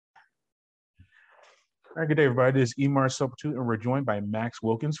All right, good day, everybody. This is Emar Soputu, and we're joined by Max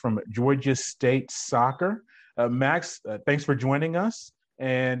Wilkins from Georgia State Soccer. Max, thanks for joining us.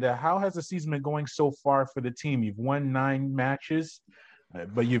 And how has the season been going so far for the team? You've won 9 matches,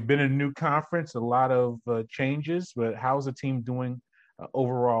 but you've been in a new conference, a lot of changes. But how's the team doing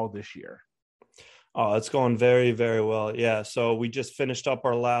overall this year? Oh, it's going very, very well. Yeah. So we just finished up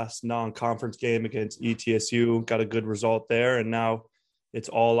our last non-conference game against ETSU, got a good result there. And now it's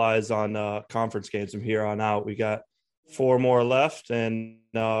all eyes on conference games from here on out. We got four more left, and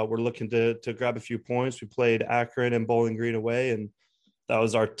we're looking to grab a few points. We played Akron and Bowling Green away, and that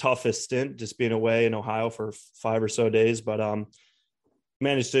was our toughest stint, just being away in Ohio for 5 or so days. But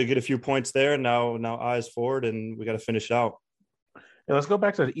managed to get a few points there. Now eyes forward, and we got to finish it out. Yeah, let's go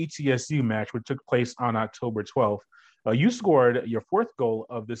back to the ETSU match, which took place on October 12th. You scored your fourth goal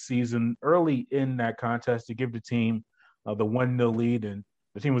of the season early in that contest to give the team the 1-0 lead, and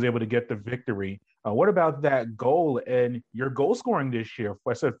the team was able to get the victory. What about that goal and your goal scoring this year?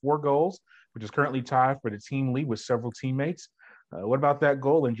 I said 4 goals, which is currently tied for the team lead with several teammates. What about that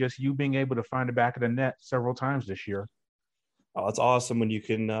goal and just you being able to find the back of the net several times this year? Oh, it's awesome when you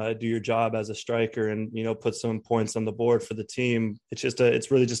can do your job as a striker and, put some points on the board for the team.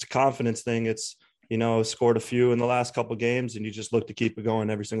 It's really just a confidence thing. It's, scored a few in the last couple of games, and you just look to keep it going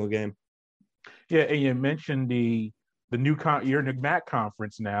every single game. Yeah, and you mentioned you're in the MAC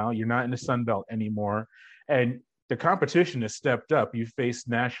conference now. You're not in the Sun Belt anymore, and the competition has stepped up. You face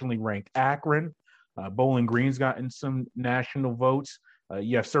nationally ranked Akron. Bowling Green's gotten some national votes.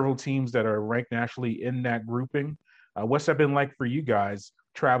 You have several teams that are ranked nationally in that grouping. What's that been like for you guys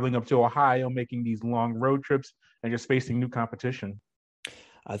traveling up to Ohio, making these long road trips, and just facing new competition?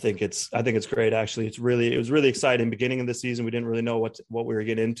 I think it's great. Actually, it was really exciting. Beginning of the season, we didn't really know what we were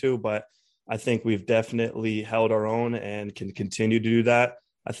getting into, but I think we've definitely held our own and can continue to do that.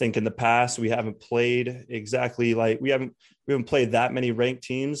 I think in the past we haven't played exactly like we haven't played that many ranked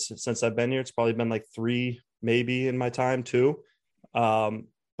teams since I've been here. It's probably been like 3 maybe in my time too.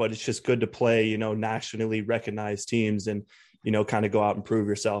 But it's just good to play, nationally recognized teams and, kind of go out and prove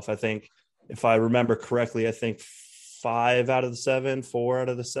yourself. I think if I remember correctly, I think 4 out of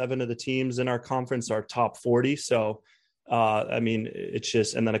the 7 of the teams in our conference are top 40. So, it's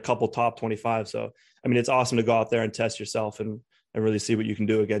just, and then a couple top 25. So, it's awesome to go out there and test yourself and really see what you can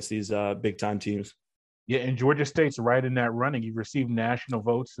do against these big time teams. Yeah, and Georgia State's right in that running. You've received national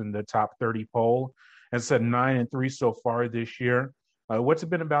votes in the top 30 poll and said 9-3 so far this year. What's it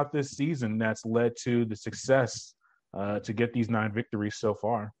been about this season that's led to the success to get these 9 victories so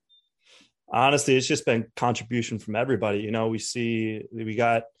far? Honestly, it's just been contribution from everybody. We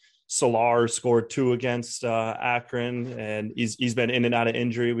got Solar scored 2 against Akron, and he's been in and out of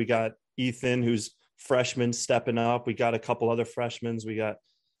injury. We got Ethan, who's freshman, stepping up. We got a couple other freshmen. We got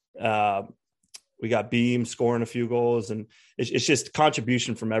Beam scoring a few goals, and it's just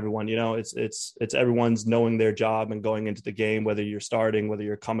contribution from everyone. It's everyone's knowing their job and going into the game, whether you're starting, whether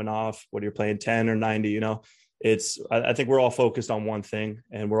you're coming off, whether you're playing 10 or 90. I think we're all focused on one thing,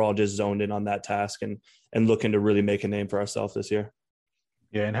 and we're all just zoned in on that task and looking to really make a name for ourselves this year.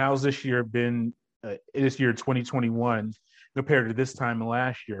 Yeah, and how's this year been? This year 2021 compared to this time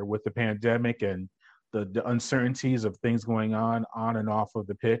last year with the pandemic and the uncertainties of things going on and off of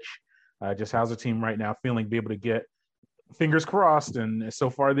the pitch. Just how's the team right now feeling, be able to get fingers crossed, and so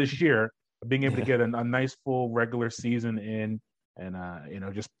far this year, being able to get a nice full regular season in and,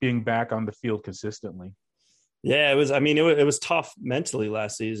 just being back on the field consistently. Yeah, it was tough mentally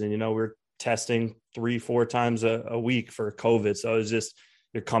last season. We're testing 3-4 times a week for COVID. So it was just,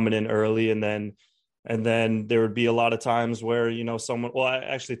 you're coming in early, and then there would be a lot of times where,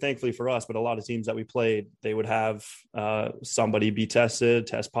 actually, thankfully for us, but a lot of teams that we played, they would have somebody be test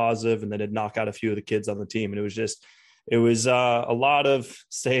positive, and then it'd knock out a few of the kids on the team. And it was a lot of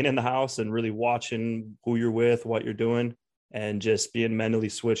staying in the house and really watching who you're with, what you're doing, and just being mentally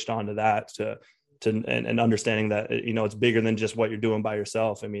switched onto that and understanding that, it's bigger than just what you're doing by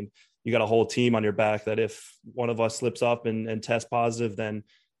yourself. You got a whole team on your back that if one of us slips up and test positive, then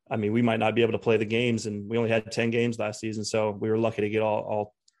we might not be able to play the games, and we only had 10 games last season. So we were lucky to get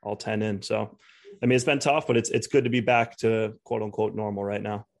all 10 in. So, it's been tough, but it's good to be back to quote unquote normal right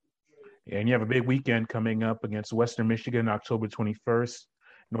now. And you have a big weekend coming up against Western Michigan, October 21st,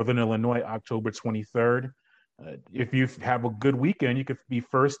 Northern Illinois, October 23rd. If you have a good weekend, you could be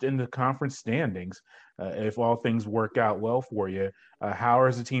first in the conference standings if all things work out well for you. How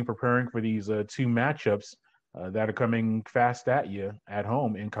is the team preparing for these 2 matchups that are coming fast at you at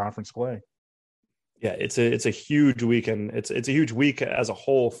home in conference play? Yeah, it's a huge weekend. It's a huge week as a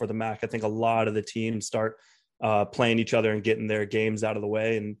whole for the MAC. I think a lot of the teams start playing each other and getting their games out of the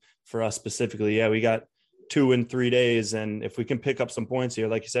way. And for us specifically, we got 2 in 3 days. And if we can pick up some points here,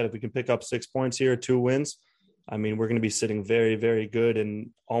 like you said, if we can pick up 6 points here, 2 wins, I mean, we're going to be sitting very, very good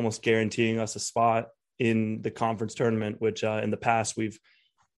and almost guaranteeing us a spot in the conference tournament, which in the past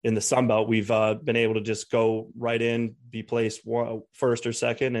in the Sun Belt, we've been able to just go right in, be placed first or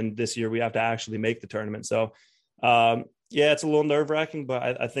second. And this year we have to actually make the tournament. So yeah, it's a little nerve wracking,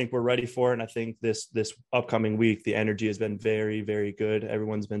 but I think we're ready for it. And I think this upcoming week, the energy has been very, very good.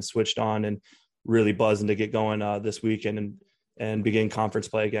 Everyone's been switched on and really buzzing to get going this weekend and begin conference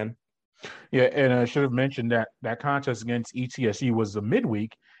play again. Yeah, and I should have mentioned that contest against ETSU was a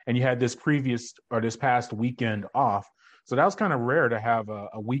midweek, and you had this past weekend off. So that was kind of rare to have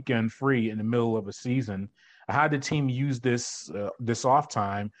a weekend free in the middle of a season. How did the team use this off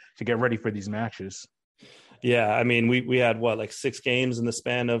time to get ready for these matches? Yeah, I mean, we had like 6 games in the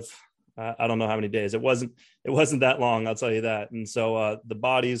span of I don't know how many days. It wasn't that long, I'll tell you that. And so the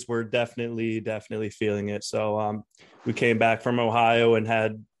bodies were definitely feeling it. So we came back from Ohio and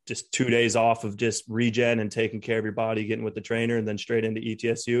had just 2 days off of just regen and taking care of your body, getting with the trainer, and then straight into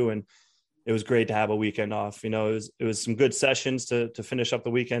ETSU. And it was great to have a weekend off. You know, it was some good sessions to finish up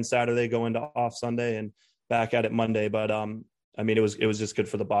the weekend Saturday, go into off Sunday, and back at it Monday. But I mean, it was just good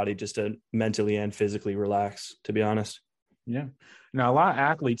for the body just to mentally and physically relax, to be honest. Yeah. Now, a lot of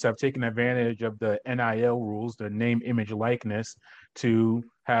athletes have taken advantage of the NIL rules, the name, image, likeness, to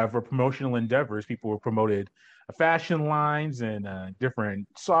have promotional endeavors. People were promoted fashion lines and different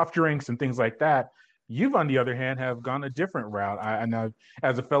soft drinks and things like that. You've, on the other hand, have gone a different route. I know,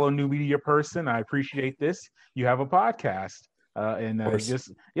 as a fellow new media person, I appreciate this. You have a podcast.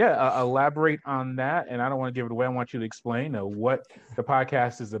 Elaborate on that. And I don't want to give it away. I want you to explain what the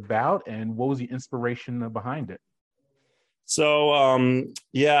podcast is about and what was the inspiration behind it. So, I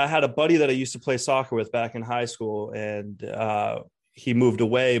had a buddy that I used to play soccer with back in high school, and he moved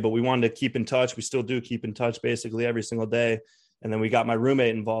away, but we wanted to keep in touch. We still do keep in touch basically every single day. And then we got my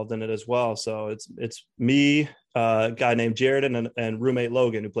roommate involved in it as well. So it's me, a guy named Jared, and roommate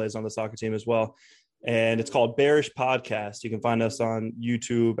Logan, who plays on the soccer team as well. And it's called Bearish Podcast. You can find us on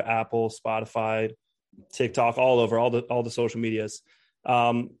YouTube, Apple, Spotify, TikTok, all over, all the social medias.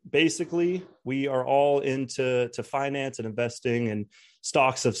 Basically, we are all into finance and investing and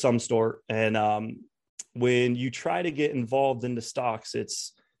stocks of some sort. And when you try to get involved into stocks,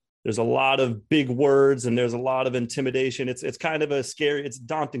 there's a lot of big words and there's a lot of intimidation. It's kind of it's a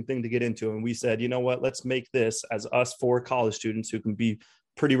daunting thing to get into. And we said, you know what, let's make this as us 4 college students who can be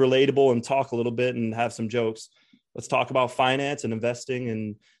pretty relatable and talk a little bit and have some jokes. Let's talk about finance and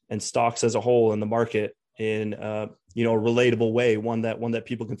investing and stocks as a whole in the market in a relatable way, one that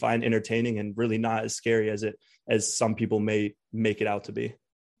people can find entertaining and really not as scary as some people may make it out to be.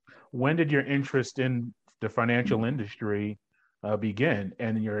 When did your interest in the financial industry begin?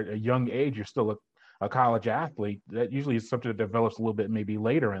 And you're at a young age, you're still a college athlete. That usually is something that develops a little bit maybe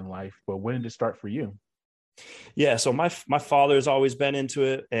later in life, but when did it start for you? Yeah, so my father's always been into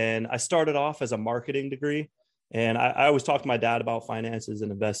it, and I started off as a marketing degree, and I always talked to my dad about finances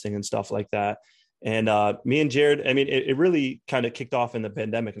and investing and stuff like that. And me and Jared, I mean, it really kind of kicked off in the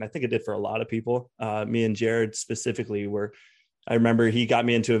pandemic, and I think it did for a lot of people. Me and Jared specifically I remember he got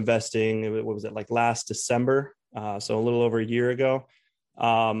me into investing. What was it, like last December? So a little over a year ago.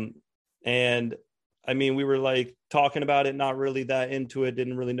 And I mean, we were like talking about it, not really that into it,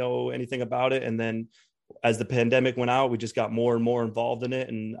 didn't really know anything about it. And then as the pandemic went out, we just got more and more involved in it.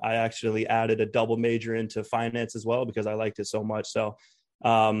 And I actually added a double major into finance as well, because I liked it so much. So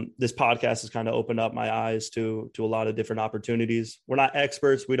this podcast has kind of opened up my eyes to a lot of different opportunities. We're not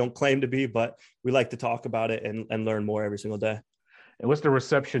experts. We don't claim to be, but we like to talk about it and learn more every single day. And what's the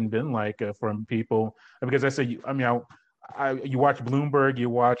reception been like from people? Because you watch Bloomberg, you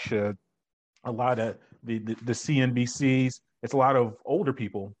watch a lot of the CNBCs. It's a lot of older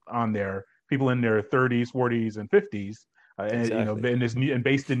people on there, people in their 30s, 40s, and 50s, exactly. And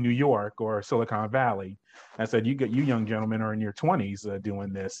based in New York or Silicon Valley. I said, you young gentlemen are in your 20s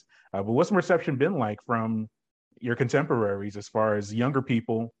doing this. But what's the reception been like from your contemporaries as far as younger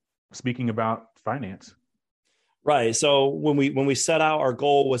people speaking about finance? Right. So when we set out, our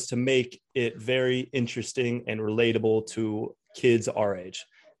goal was to make it very interesting and relatable to kids our age.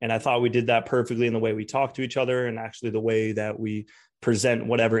 And I thought we did that perfectly in the way we talk to each other and actually the way that we present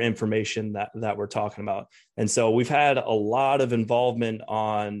whatever information that we're talking about. And so we've had a lot of involvement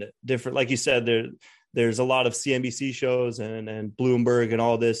on different, like you said, there's a lot of CNBC shows and Bloomberg and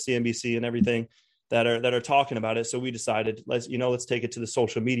all this, CNBC and everything that are talking about it. So we decided let's take it to the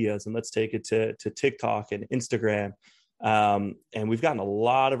social medias and let's take it to TikTok and Instagram. And we've gotten a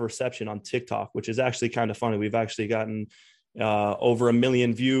lot of reception on TikTok, which is actually kind of funny. We've actually gotten over 1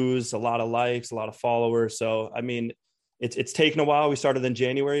 million views, a lot of likes, a lot of followers. So, I mean, it's taken a while. We started in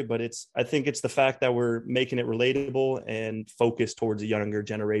January, but I think it's the fact that we're making it relatable and focused towards a younger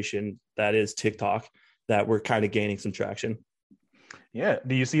generation that is TikTok, that we're kind of gaining some traction. Yeah.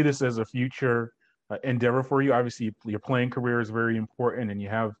 Do you see this as a future endeavor for you? Obviously, your playing career is very important, and you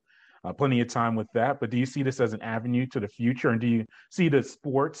have plenty of time with that. But do you see this as an avenue to the future? And do you see the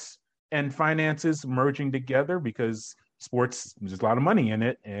sports and finances merging together? Because sports, there's a lot of money in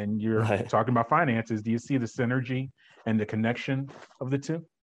it, and you're Right. talking about finances. Do you see the synergy and the connection of the two?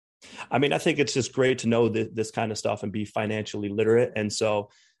 I mean, I think it's just great to know this kind of stuff and be financially literate. And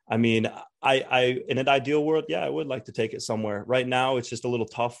so, I mean, in an ideal world, yeah, I would like to take it somewhere. Right now, it's just a little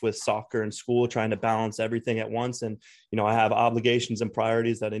tough with soccer and school, trying to balance everything at once. And, I have obligations and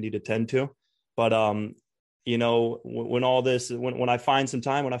priorities that I need to tend to. But, when all this, when I find some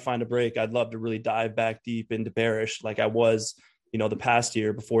time, when I find a break, I'd love to really dive back deep into Barish like I was, the past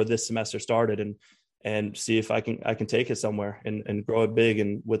year before this semester started, and see if I can take it somewhere and grow it big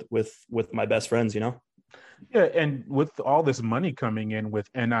and with my best friends. Yeah, and with all this money coming in with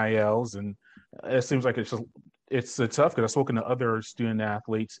NILs, and it seems like it's a tough because I've spoken to other student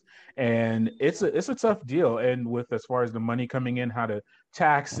athletes, and it's a tough deal. And with as far as the money coming in, how to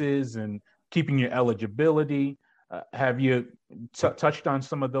taxes and keeping your eligibility, have you touched on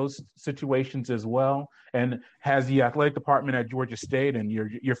some of those situations as well? And has the athletic department at Georgia State and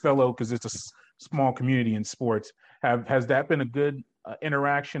your fellow, because it's a small community in sports, has that been a good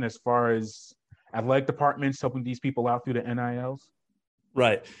interaction as far as athletic departments helping these people out through the NILs?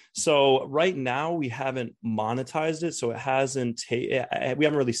 Right. So right now we haven't monetized it. So it hasn't, we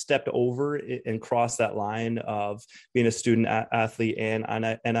haven't really stepped over and crossed that line of being a student athlete and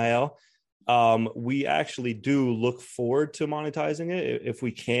NIL. We actually do look forward to monetizing it if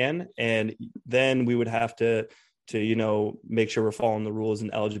we can. And then we would have to make sure we're following the rules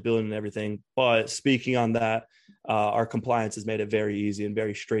and eligibility and everything. But speaking on that, our compliance has made it very easy and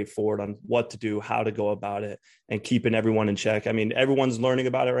very straightforward on what to do, how to go about it, and keeping everyone in check. I mean, everyone's learning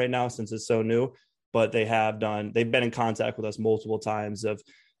about it right now since it's so new, but they've been in contact with us multiple times of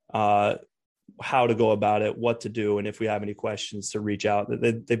how to go about it, what to do, and if we have any questions to reach out.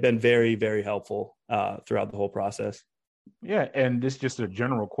 They've been very, very helpful throughout the whole process. Yeah, and this is just a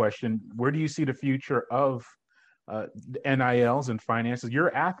general question. Where do you see the future of NILs and finances? You're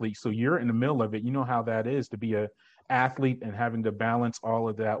an athlete, so you're in the middle of it. You know how that is to be a athlete and having to balance all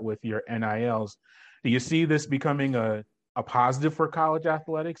of that with your NILs. Do you see this becoming a positive for college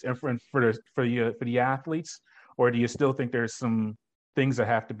athletics and for the athletes, or do you still think there's some things that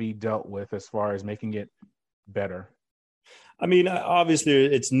have to be dealt with as far as making it better? I mean, obviously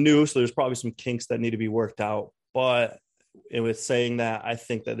it's new, so there's probably some kinks that need to be worked out. But with saying that, I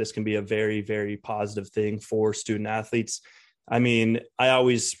think that this can be a very, very positive thing for student athletes. I mean, I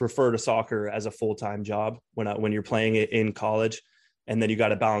always refer to soccer as a full-time job when you're playing it in college, and then you got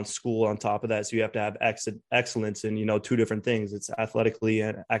to balance school on top of that. So you have to have excellence in, two different things. It's athletically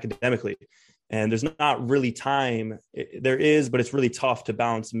and academically. And there's not really time. There is, but it's really tough to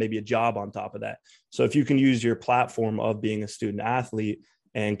balance maybe a job on top of that. So if you can use your platform of being a student athlete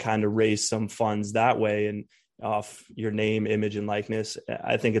and kind of raise some funds that way and off your name, image, and likeness,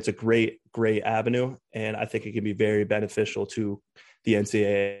 I think it's a great, great avenue. And I think it can be very beneficial to the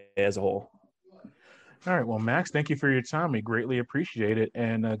NCAA as a whole. All right. Well, Max, thank you for your time. We greatly appreciate it.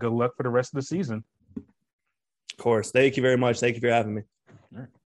 And good luck for the rest of the season. Of course. Thank you very much. Thank you for having me. All right.